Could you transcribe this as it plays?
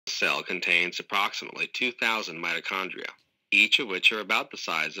cell contains approximately 2,000 mitochondria, each of which are about the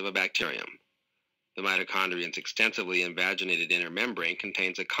size of a bacterium. The mitochondria's extensively invaginated inner membrane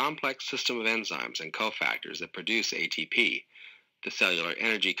contains a complex system of enzymes and cofactors that produce ATP, the cellular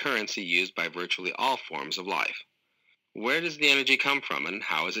energy currency used by virtually all forms of life. Where does the energy come from, and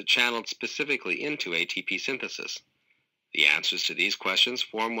how is it channeled specifically into ATP synthesis? The answers to these questions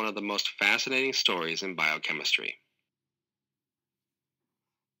form one of the most fascinating stories in biochemistry.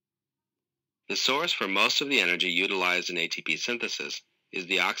 The source for most of the energy utilized in ATP synthesis is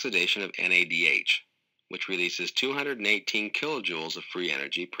the oxidation of NADH, which releases 218 kilojoules of free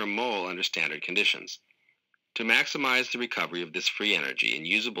energy per mole under standard conditions. To maximize the recovery of this free energy in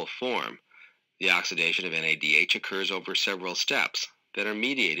usable form, the oxidation of NADH occurs over several steps that are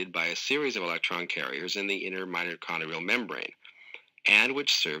mediated by a series of electron carriers in the inner mitochondrial membrane, and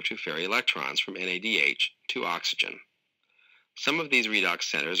which serve to ferry electrons from NADH to oxygen. Some of these redox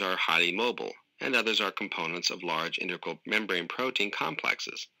centers are highly mobile, and others are components of large integral membrane protein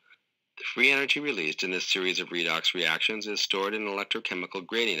complexes. The free energy released in this series of redox reactions is stored in an electrochemical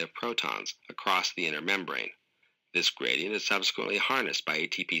gradient of protons across the inner membrane. This gradient is subsequently harnessed by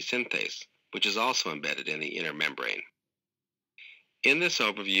ATP synthase, which is also embedded in the inner membrane. In this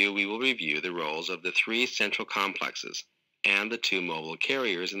overview, we will review the roles of the three central complexes and the two mobile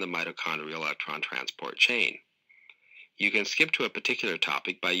carriers in the mitochondrial electron transport chain. You can skip to a particular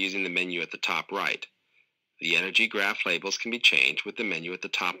topic by using the menu at the top right. The energy graph labels can be changed with the menu at the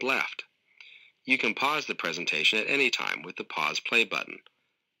top left. You can pause the presentation at any time with the pause play button.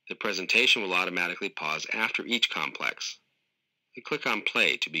 The presentation will automatically pause after each complex. Click on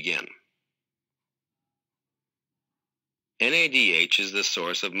play to begin. NADH is the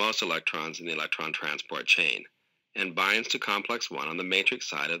source of most electrons in the electron transport chain and binds to complex 1 on the matrix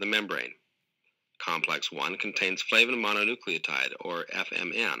side of the membrane. Complex 1 contains flavin mononucleotide, or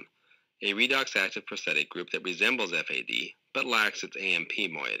FMN, a redox-active prosthetic group that resembles FAD but lacks its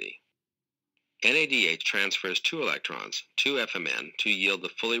AMP moiety. NADH transfers 2 electrons to FMN to yield the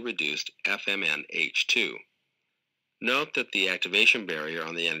fully reduced FMNH2. Note that the activation barrier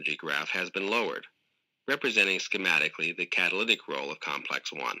on the energy graph has been lowered, representing schematically the catalytic role of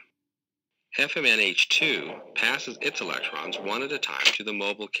complex 1. FMNH2 passes its electrons one at a time to the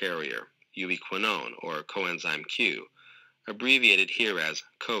mobile carrier, ubiquinone, or coenzyme Q, abbreviated here as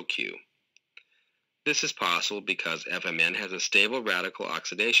CoQ. This is possible because FMN has a stable radical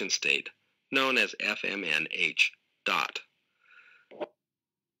oxidation state known as FMNH dot.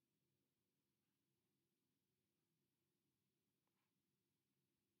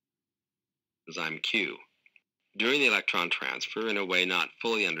 Enzyme Q. During the electron transfer, in a way not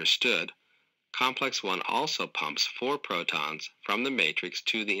fully understood, complex 1 also pumps 4 protons from the matrix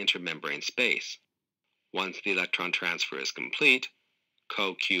to the intermembrane space. Once the electron transfer is complete,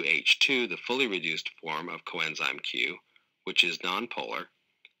 CoQH2, the fully reduced form of coenzyme Q, which is nonpolar,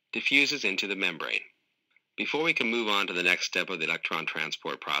 diffuses into the membrane. Before we can move on to the next step of the electron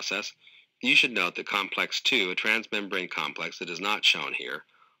transport process, you should note that complex 2, a transmembrane complex that is not shown here,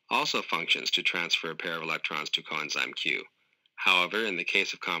 also functions to transfer a pair of electrons to coenzyme Q. However, in the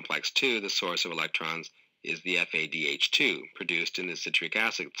case of complex 2, the source of electrons is the FADH2 produced in the citric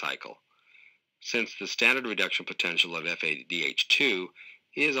acid cycle. Since the standard reduction potential of FADH2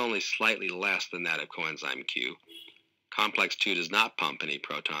 is only slightly less than that of coenzyme Q, complex 2 does not pump any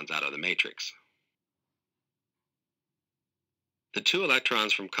protons out of the matrix. The 2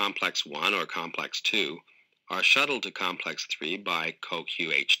 electrons from complex 1 or complex 2 are shuttled to complex 3 by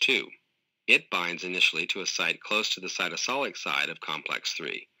CoQH2. It binds initially to a site close to the cytosolic side of complex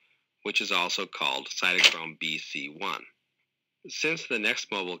 3, which is also called cytochrome BC1. Since the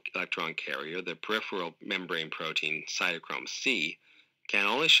next mobile electron carrier, the peripheral membrane protein cytochrome C, can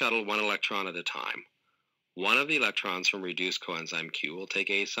only shuttle 1 electron at a time, one of the electrons from reduced coenzyme Q will take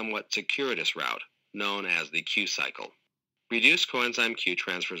a somewhat circuitous route, known as the Q cycle. Reduced coenzyme Q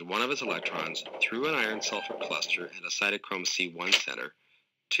transfers 1 of its electrons through an iron-sulfur cluster and a cytochrome C1 center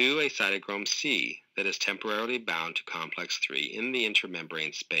to a cytochrome C that is temporarily bound to complex 3 in the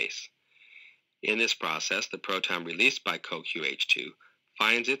intermembrane space. In this process, the proton released by CoQH2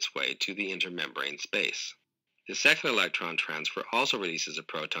 finds its way to the intermembrane space. The second electron transfer also releases a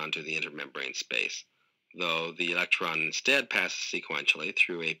proton to the intermembrane space, though the electron instead passes sequentially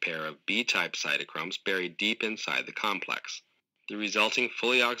through a pair of B-type cytochromes buried deep inside the complex. The resulting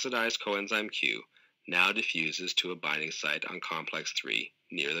fully oxidized coenzyme Q now diffuses to a binding site on complex 3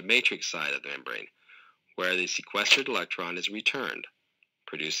 near the matrix side of the membrane, where the sequestered electron is returned,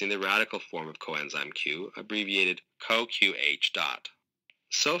 producing the radical form of coenzyme Q, abbreviated CoQH dot.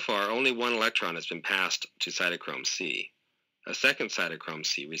 So far, only 1 electron has been passed to cytochrome C. A second cytochrome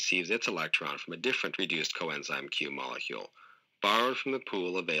C receives its electron from a different reduced coenzyme Q molecule, borrowed from the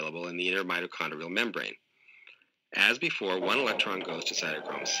pool available in the inner mitochondrial membrane. As before, one electron goes to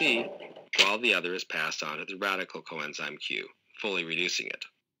cytochrome C, while the other is passed on to the radical coenzyme Q, fully reducing it.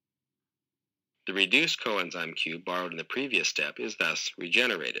 The reduced coenzyme Q borrowed in the previous step is thus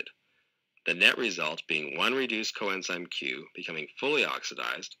regenerated, the net result being one reduced coenzyme Q becoming fully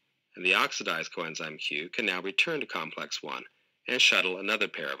oxidized, and the oxidized coenzyme Q can now return to complex 1 and shuttle another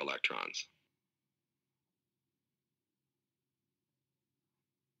pair of electrons.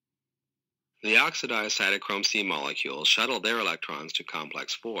 The oxidized cytochrome C molecules shuttle their electrons to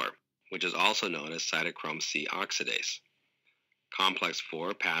complex 4, which is also known as cytochrome C oxidase. Complex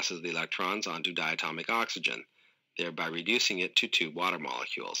 4 passes the electrons onto diatomic oxygen, thereby reducing it to 2 water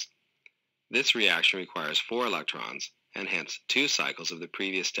molecules. This reaction requires 4 electrons, and hence 2 cycles of the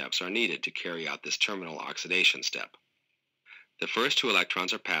previous steps are needed to carry out this terminal oxidation step. The first 2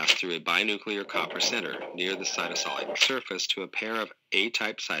 electrons are passed through a binuclear copper center near the cytosolic surface to a pair of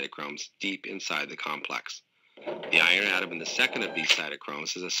A-type cytochromes deep inside the complex. The iron atom in the second of these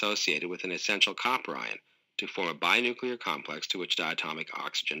cytochromes is associated with an essential copper ion to form a binuclear complex to which diatomic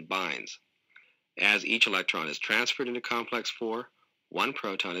oxygen binds. As each electron is transferred into complex 4, 1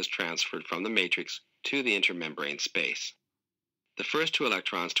 proton is transferred from the matrix to the intermembrane space. The first 2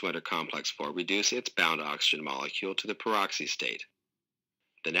 electrons to enter complex 4 reduce its bound oxygen molecule to the peroxy state.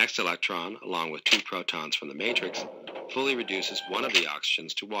 The next electron, along with 2 protons from the matrix, fully reduces one of the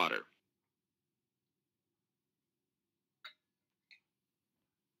oxygens to water.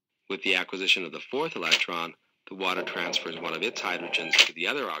 With the acquisition of the 4th electron, the water transfers one of its hydrogens to the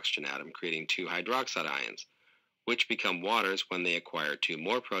other oxygen atom, creating 2 hydroxide ions, which become waters when they acquire 2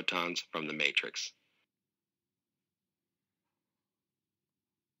 more protons from the matrix.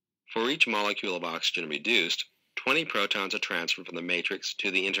 For each molecule of oxygen reduced, 20 protons are transferred from the matrix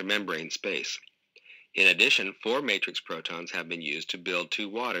to the intermembrane space. In addition, 4 matrix protons have been used to build 2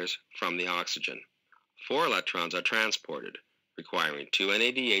 waters from the oxygen. 4 electrons are transported, requiring 2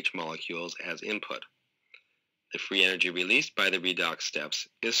 NADH molecules as input. The free energy released by the redox steps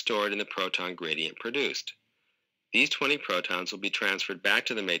is stored in the proton gradient produced. These 20 protons will be transferred back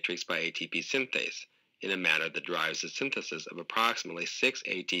to the matrix by ATP synthase in a manner that drives the synthesis of approximately 6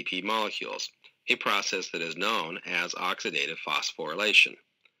 ATP molecules, a process that is known as oxidative phosphorylation.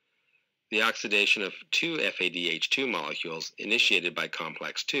 The oxidation of 2 FADH2 molecules initiated by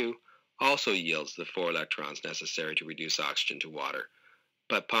complex 2 also yields the 4 electrons necessary to reduce oxygen to water,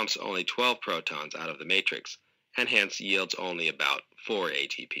 but pumps only 12 protons out of the matrix, and hence yields only about 4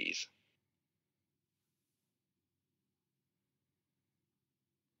 ATPs.